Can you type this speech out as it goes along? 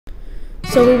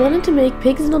So we wanted to make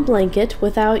pigs in a blanket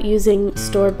without using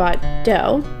store-bought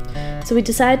dough. So we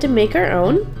decided to make our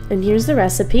own, and here's the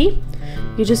recipe.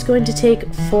 You're just going to take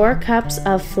 4 cups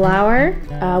of flour.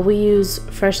 We use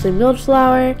freshly milled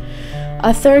flour,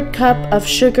 a 1/3 cup of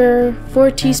sugar,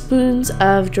 4 teaspoons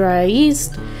of dry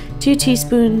yeast, 2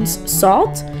 teaspoons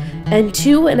salt, and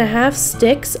 2½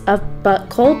 sticks of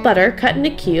cold butter cut into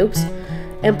cubes.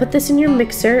 And put this in your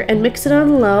mixer and mix it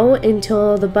on low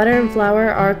until the butter and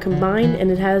flour are combined and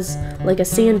it has like a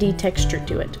sandy texture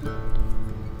to it.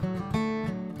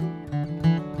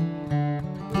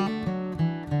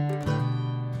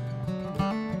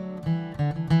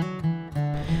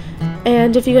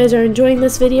 And if you guys are enjoying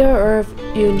this video, or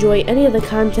if you enjoy any of the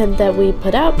content that we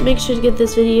put out, make sure to give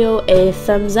this video a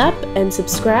thumbs up and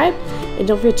subscribe. And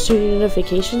don't forget to turn your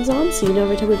notifications on so you know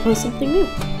every time we post something new.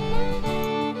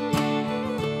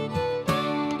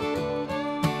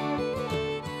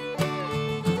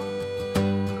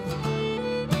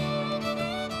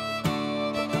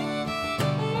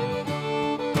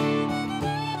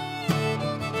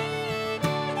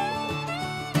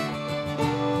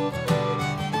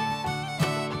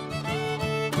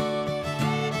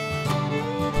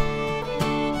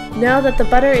 Now that the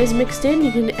butter is mixed in,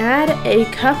 you can add a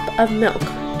cup of milk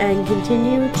and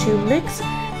continue to mix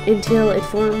until it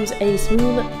forms a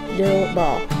smooth dough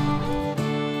ball.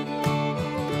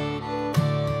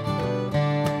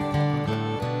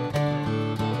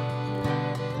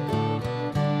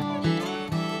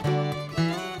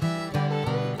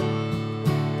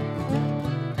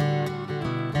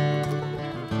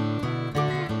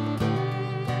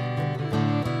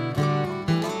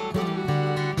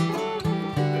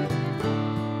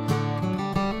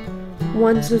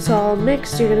 Once it's all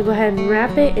mixed, you're going to go ahead and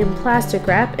wrap it in plastic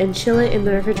wrap and chill it in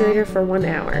the refrigerator for 1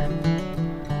 hour.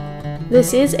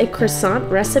 This is a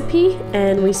croissant recipe,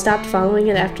 and we stopped following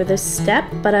it after this step,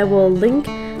 but I will link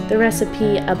the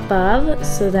recipe above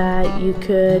so that you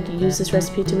could use this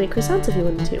recipe to make croissants if you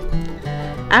wanted to.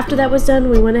 After that was done,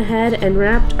 we went ahead and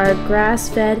wrapped our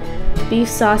grass-fed beef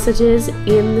sausages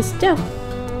in this dough.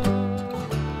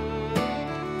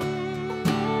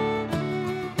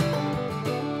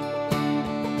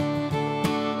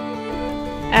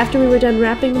 After we were done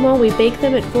wrapping them all, we baked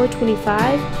them at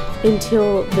 425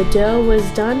 until the dough was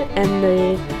done and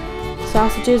the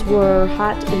sausages were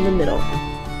hot in the middle.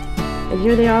 And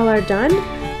here they all are done.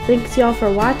 Thanks y'all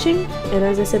for watching, and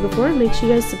as I said before, make sure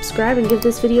you guys subscribe and give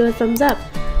this video a thumbs up.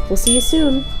 We'll see you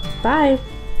soon. Bye!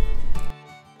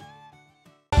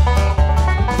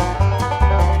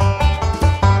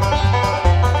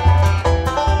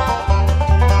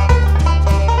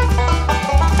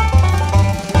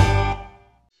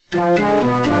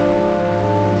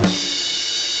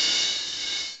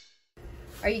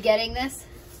 Are you getting this?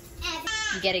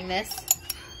 You getting this?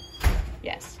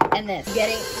 Yes. And this? You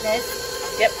getting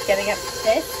this? Yep, getting it.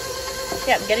 This?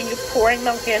 Yep, getting it, pouring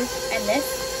milk in. And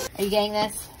this? Are you getting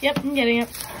this? Yep, I'm getting it.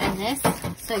 And this?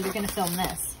 So you're gonna film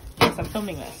this? Yes, I'm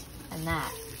filming this. And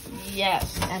that?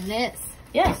 Yes. And this?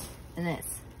 Yes. And this?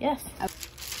 Yes. Okay.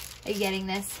 Are you getting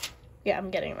this? Yeah, I'm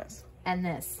getting this. And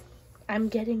this? I'm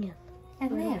getting it.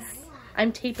 And this?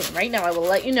 I'm taping right now. I will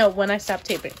let you know when I stop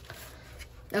taping.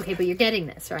 Okay, but you're getting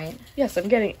this, right? Yes, I'm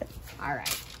getting it. All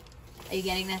right. Are you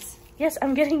getting this? Yes,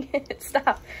 I'm getting it.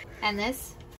 Stop. And this?